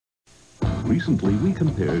Recently, we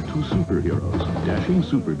compared two superheroes, Dashing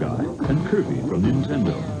Super Guy and Kirby from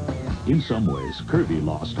Nintendo. In some ways, Kirby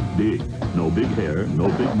lost big. No big hair, no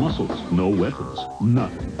big muscles, no weapons,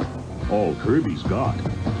 nothing. All Kirby's got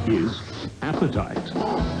is appetite.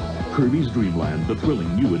 Kirby's Dream Land, the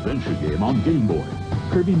thrilling new adventure game on Game Boy.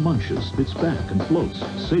 Kirby munches, spits back, and floats,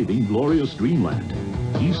 saving glorious Dreamland.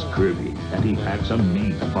 He's Kirby, and he packs a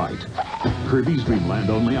mean bite. Kirby's Dream Land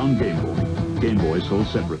only on Game Boy. Game Boy sold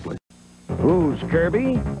separately. Who's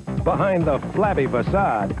Kirby? Behind the flabby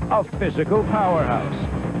facade, a physical powerhouse.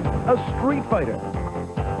 A street fighter.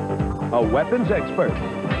 A weapons expert.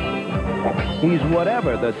 He's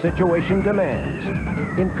whatever the situation demands.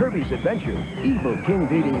 In Kirby's Adventure, evil King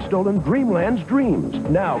Dede's stolen Dreamland's dreams.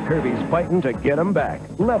 Now Kirby's fighting to get them back,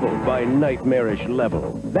 level by nightmarish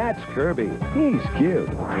level. That's Kirby. He's cute.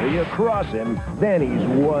 Till you cross him, then he's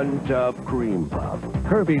one tough cream puff.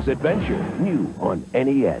 Kirby's Adventure, new on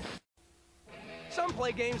NES. Some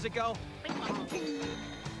play games that go...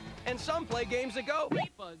 and some play games that go...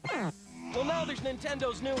 Well, now there's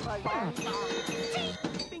Nintendo's new...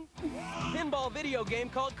 pinball video game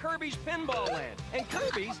called Kirby's Pinball Land. And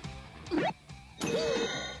Kirby's...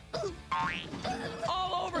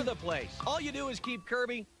 all over the place. All you do is keep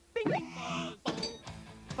Kirby...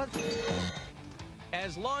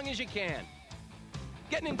 as long as you can.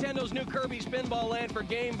 Get Nintendo's new Kirby's Pinball Land for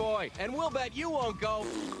Game Boy, and we'll bet you won't go...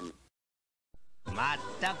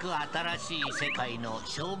 全く新しい世界の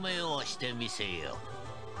証明をしてみせよ。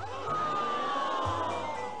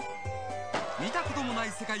見たこともない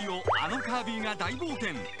世界をあのカービィが大冒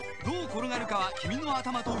険。どう転がるかは君の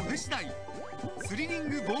頭と腕次第。スリリン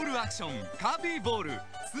グボールアクションカービィボール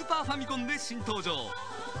スーパーファミコンで新登場。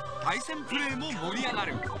対戦プレイも盛り上が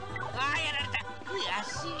る。ああ、やられた。悔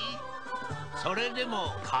しい。それで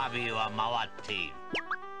もカービィは回っている。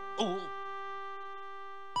お。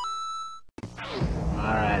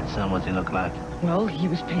All right, son, what's he look like? Well, he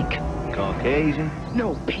was pink. Caucasian?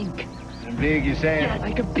 No, pink. And big, you saying? Yeah,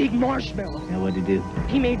 like a big marshmallow. Yeah, what'd he do?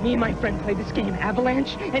 He made me and my friend play this game,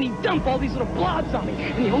 Avalanche, and he'd dump all these little blobs on me.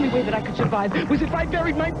 And the only way that I could survive was if I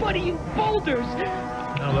buried my buddy in boulders.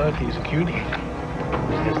 Oh, look, he's a cutie.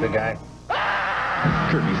 Is this the guy?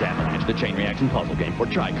 Kirby's Avalanche, the chain reaction puzzle game. Or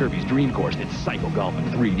try Kirby's Dream Course. It's Psycho Golf in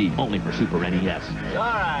 3D, only for Super NES. All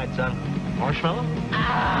right, son. Marshmallow?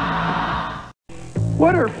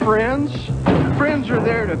 What are friends? Friends are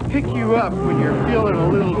there to pick you up when you're feeling a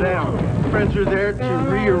little down. Friends are there to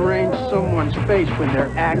rearrange someone's face when they're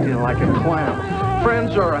acting like a clown.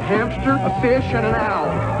 Friends are a hamster, a fish, and an owl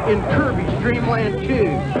in Kirby's Dream Land 2.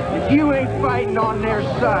 If you ain't fighting on their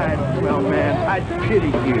side, well, man, I'd pity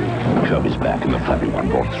you. Kirby's back, and the flabby one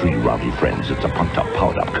brought 3 rowdy friends. It's a pumped-up,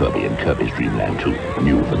 powered-up Kirby in Kirby's Dream Land 2.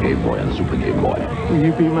 New for Game Boy and Super Game Boy. Will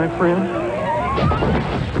you be my friend?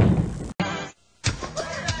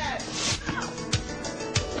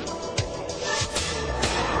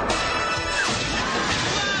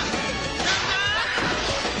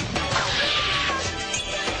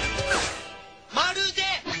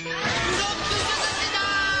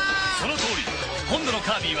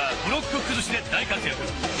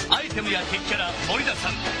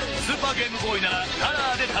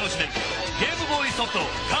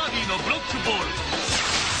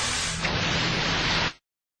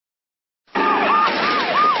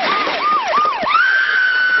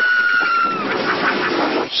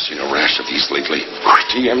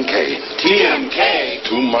 TMK.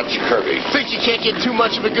 Too much Kirby. Think you can't get too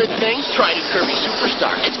much of a good thing? Try new Kirby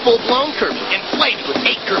Superstar. It's full-blown Kirby, inflated with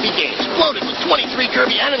 8 Kirby games, loaded with 23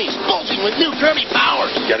 Kirby enemies, bulging with new Kirby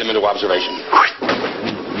powers. Get him into observation.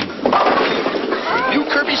 New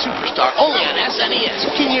Kirby Superstar, only on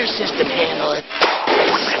SNES. Can your system handle it?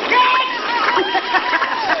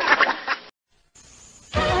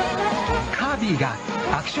 Kirby が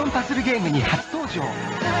アクションパズルゲームに初登場。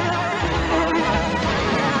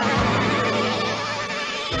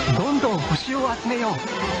どんどん星を集めよう。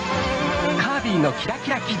カービィのキラキ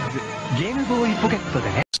ラキッズ、ゲームボーイポケットで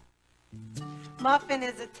ね。Muffin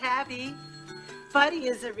is a tabby, Buddy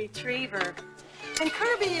is a retriever, and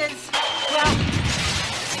Kirby is, well,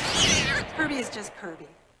 Kirby is just Kirby.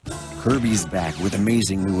 Kirby's back with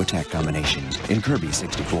amazing new attack combinations in Kirby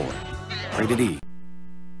 64. Rated E.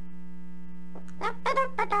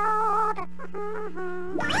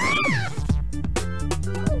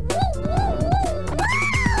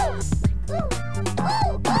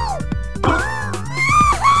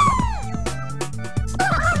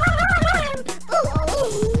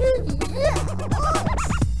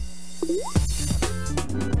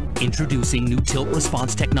 Introducing new tilt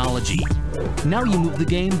response technology. Now you move the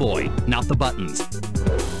Game Boy, not the buttons.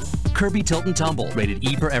 Kirby Tilt and Tumble, rated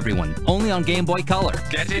E for everyone. Only on Game Boy Color.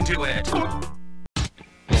 Get into it.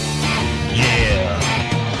 Yeah,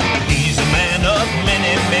 he's a man of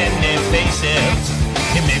many, many faces.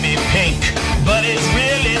 He may be pink, but it's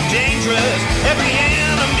really dangerous. Every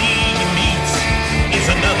enemy he meets is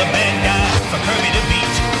another bad guy for Kirby to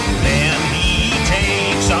beat. Then he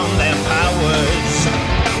takes on their powers.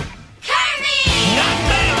 Kirby!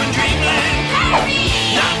 Nightmare in Dreamland! Kirby!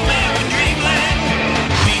 Nightmare in Dreamland!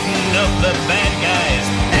 Beating up the bad guys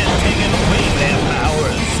and taking away their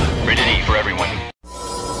powers. Rated E for everyone.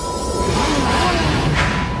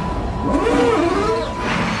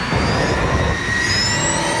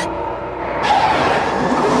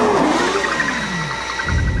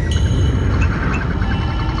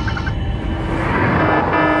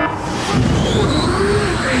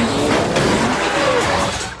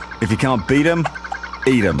 If you can't beat 'em,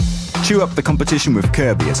 eat 'em. Chew up the competition with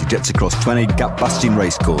Kirby as he jets across 20 gap-busting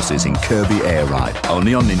race courses in Kirby Air Ride.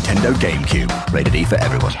 Only on Nintendo GameCube. Rated E for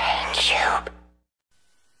everyone. GameCube.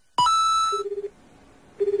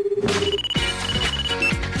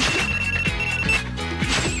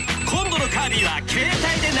 今度のカービィは携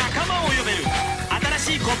帯で仲間を呼べる。新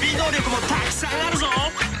しいコピー能力もたくさんあるぞ。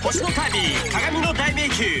星のカービィ、鏡の大迷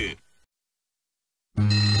宮。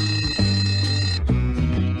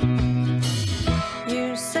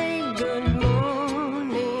You say good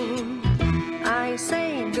morning, I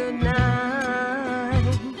say good night.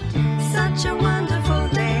 Such a wonderful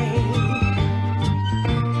day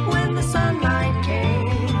when the sunlight came.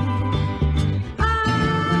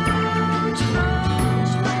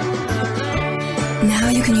 Now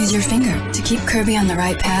you can use your finger to keep Kirby on the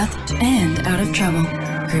right path and out of trouble.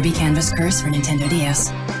 Kirby Canvas Curse for Nintendo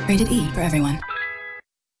DS. Rated E for everyone.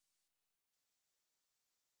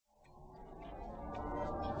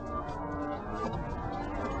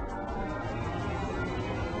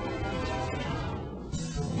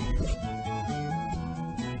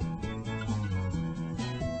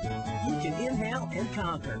 You can inhale and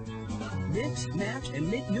conquer. Mix, match, and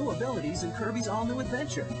make new abilities in Kirby's all-new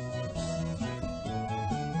adventure.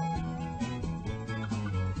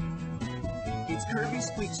 It's Kirby's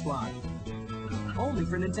Squeak Squad. Only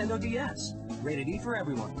for Nintendo DS. Rated E for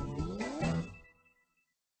everyone.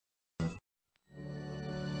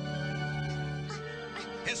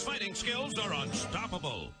 His fighting skills are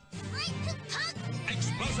unstoppable.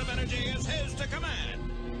 Explosive energy is his to command.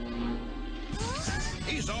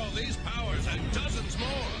 He's all these powers and dozens more.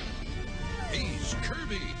 He's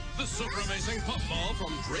Kirby, the super amazing puffball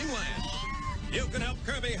from Dreamland. You can help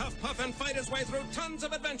Kirby huff puff and fight his way through tons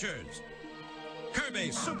of adventures. Kirby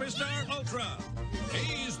Superstar Ultra.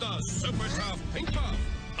 He's the super tough pink puff.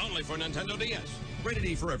 Only for Nintendo DS. Rated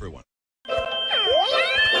E for everyone.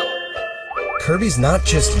 Kirby's not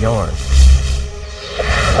just yarn.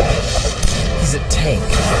 He's a tank.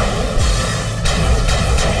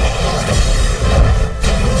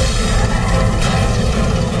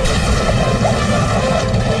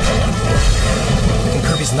 And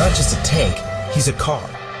Kirby's not just a tank, he's a car,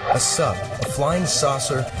 a sub, a flying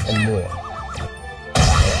saucer, and more.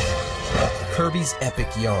 Kirby's Epic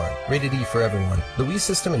Yarn. Rated E for everyone. The Wii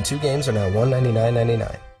system and 2 games are now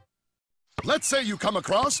 $199.99. Let's say you come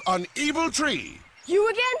across an evil tree. You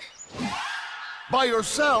again? By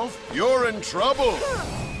yourself, you're in trouble.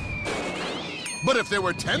 But if there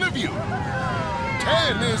were 10 of you,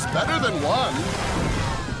 10 is better than 1.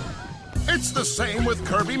 It's the same with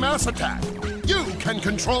Kirby Mass Attack. You can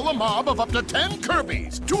control a mob of up to 10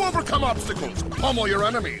 Kirbys to overcome obstacles, pummel your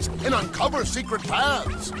enemies, and uncover secret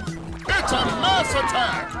paths. It's a Mass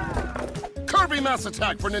Attack! Kirby Mass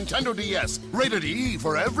Attack for Nintendo DS. Rated E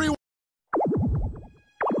for everyone.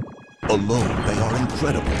 Alone, they are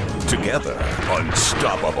incredible. Together,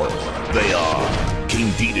 unstoppable. They are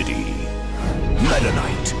King Dedede, Meta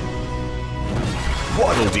Knight,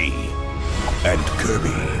 Waddle Dee, and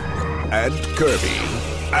Kirby. And Kirby.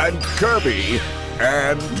 And Kirby.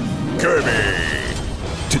 And Kirby.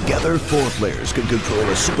 Together, 4 players can control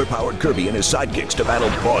a superpowered Kirby and his sidekicks to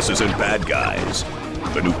battle bosses and bad guys.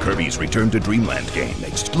 The new Kirby's Return to Dreamland game,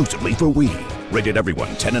 exclusively for Wii. Rated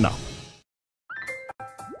everyone 10 and up.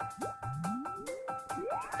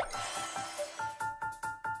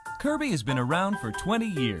 Kirby has been around for 20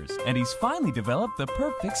 years, and he's finally developed the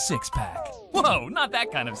perfect six-pack. Whoa, not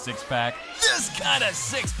that kind of six-pack. This kind of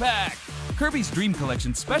six-pack! Kirby's Dream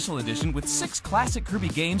Collection Special Edition with 6 classic Kirby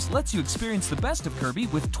games lets you experience the best of Kirby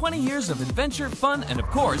with 20 years of adventure, fun, and of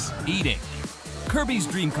course, eating. Kirby's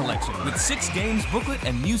Dream Collection with 6 games, booklet,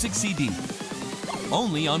 and music CD.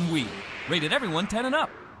 Only on Wii. Rated everyone 10 and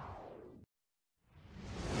up.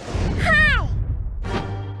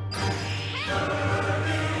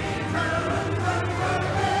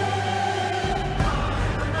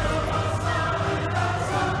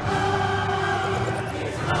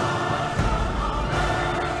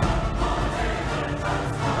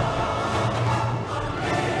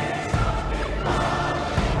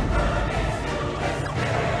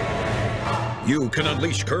 You can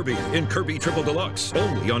unleash Kirby in Kirby Triple Deluxe,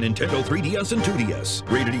 only on Nintendo 3DS and 2DS.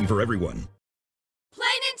 Rated E for everyone. Play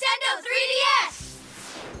Nintendo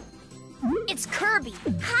 3DS! It's Kirby.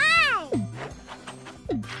 Hi!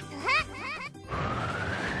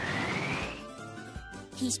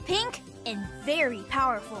 He's pink and very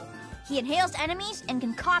powerful. He inhales enemies and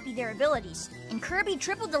can copy their abilities. In Kirby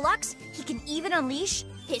Triple Deluxe, he can even unleash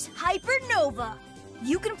his Hypernova.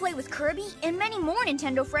 You can play with Kirby and many more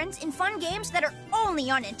Nintendo friends in fun games that are only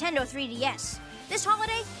on Nintendo 3DS. This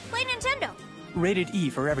holiday, play Nintendo. Rated E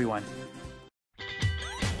for everyone.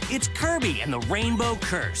 It's Kirby and the Rainbow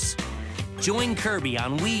Curse. Join Kirby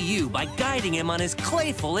on Wii U by guiding him on his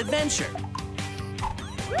playful adventure.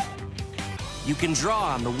 You can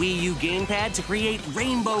draw on the Wii U gamepad to create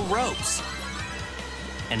rainbow ropes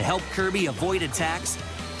and help Kirby avoid attacks,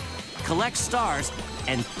 collect stars,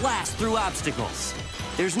 and blast through obstacles.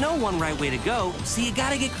 There's no one right way to go, so you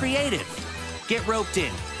gotta get creative. Get roped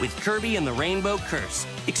in with Kirby and the Rainbow Curse,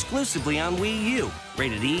 exclusively on Wii U.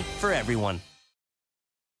 Rated E for everyone.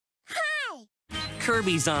 Hi!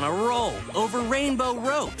 Kirby's on a roll over rainbow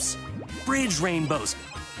ropes, bridge rainbows,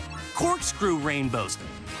 corkscrew rainbows,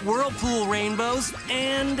 whirlpool rainbows,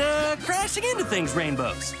 and crashing into things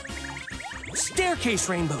rainbows. Staircase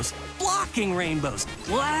rainbows, blocking rainbows,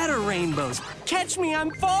 ladder rainbows, catch me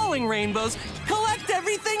I'm falling rainbows, collect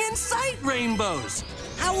everything in sight rainbows.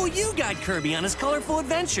 How will you guide Kirby on his colorful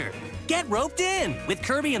adventure? Get roped in with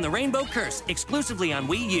Kirby and the Rainbow Curse, exclusively on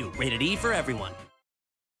Wii U. Rated E for everyone.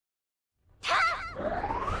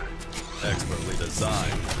 Expertly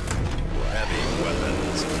designed for heavy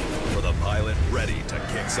weapons, for the pilot ready to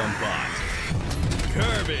kick some butt.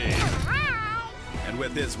 Kirby! And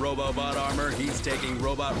with his Robobot armor, he's taking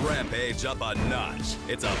Robot Rampage up a notch.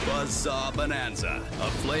 It's a buzzsaw bonanza, a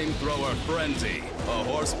flamethrower frenzy, a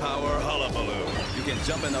horsepower hullabaloo. You can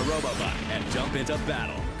jump in the Robobot and jump into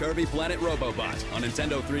battle. Kirby Planet Robobot on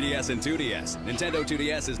Nintendo 3DS and 2DS. Nintendo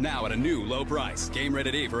 2DS is now at a new low price. Game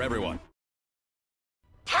rated E for everyone.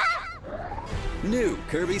 New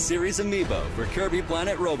Kirby Series Amiibo for Kirby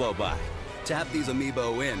Planet Robobot. Tap these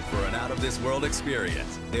Amiibo in for an out-of-this-world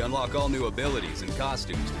experience. They unlock all new abilities and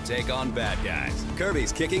costumes to take on bad guys.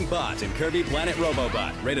 Kirby's kicking butt in Kirby Planet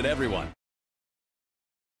Robobot. Rated everyone.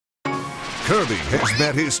 Kirby has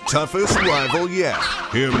met his toughest rival yet,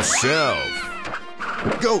 himself.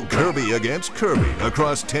 Go Kirby against Kirby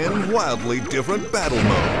across 10 wildly different battle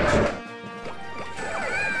modes.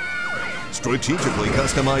 Strategically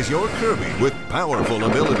customize your Kirby with powerful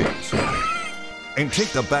abilities. And take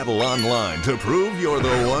the battle online to prove you're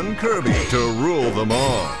the one Kirby to rule them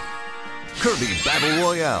all. Kirby Battle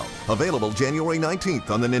Royale, available January 19th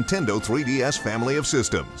on the Nintendo 3DS family of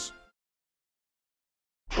systems.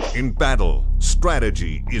 In battle,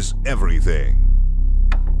 strategy is everything.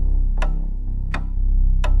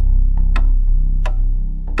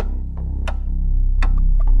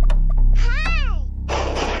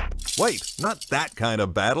 Wait, not that kind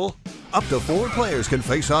of battle. Up to 4 players can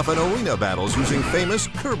face off in arena battles using famous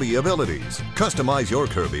Kirby abilities. Customize your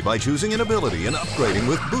Kirby by choosing an ability and upgrading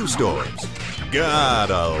with boost orbs.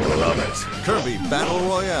 Gotta love it. Kirby Battle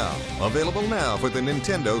Royale, available now for the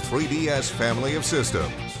Nintendo 3DS family of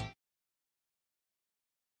systems.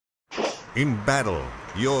 In battle,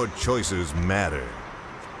 your choices matter.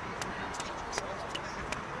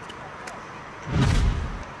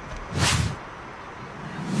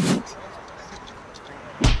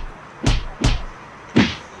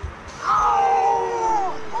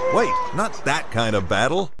 Wait, not that kind of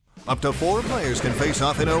battle. Up to 4 players can face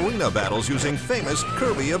off in arena battles using famous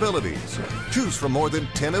Kirby abilities. Choose from more than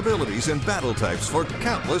 10 abilities and battle types for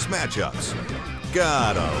countless matchups.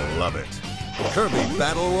 Gotta love it. Kirby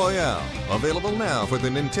Battle Royale, available now for the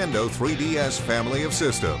Nintendo 3DS family of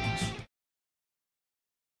systems.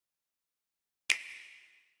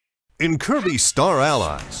 In Kirby Star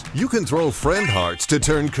Allies, you can throw friend hearts to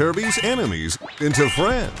turn Kirby's enemies into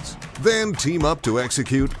friends. Then team up to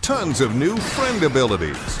execute tons of new friend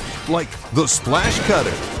abilities, like the Splash Cutter,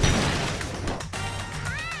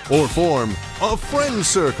 or form a friend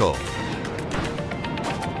circle.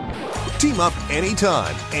 Team up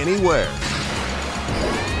anytime, anywhere.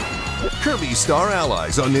 Kirby Star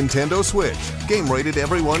Allies on Nintendo Switch. Game rated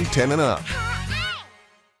everyone 10 and up.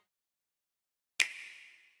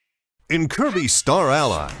 In Kirby Star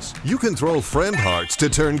Allies, you can throw friend hearts to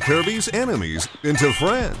turn Kirby's enemies into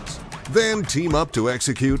friends. Then team up to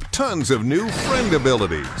execute tons of new friend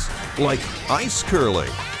abilities, like ice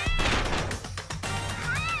curling,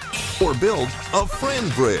 or build a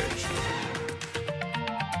friend bridge.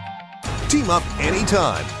 Team up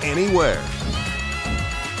anytime, anywhere.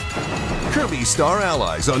 Kirby Star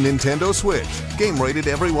Allies on Nintendo Switch. Game rated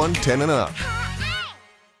everyone 10 and up.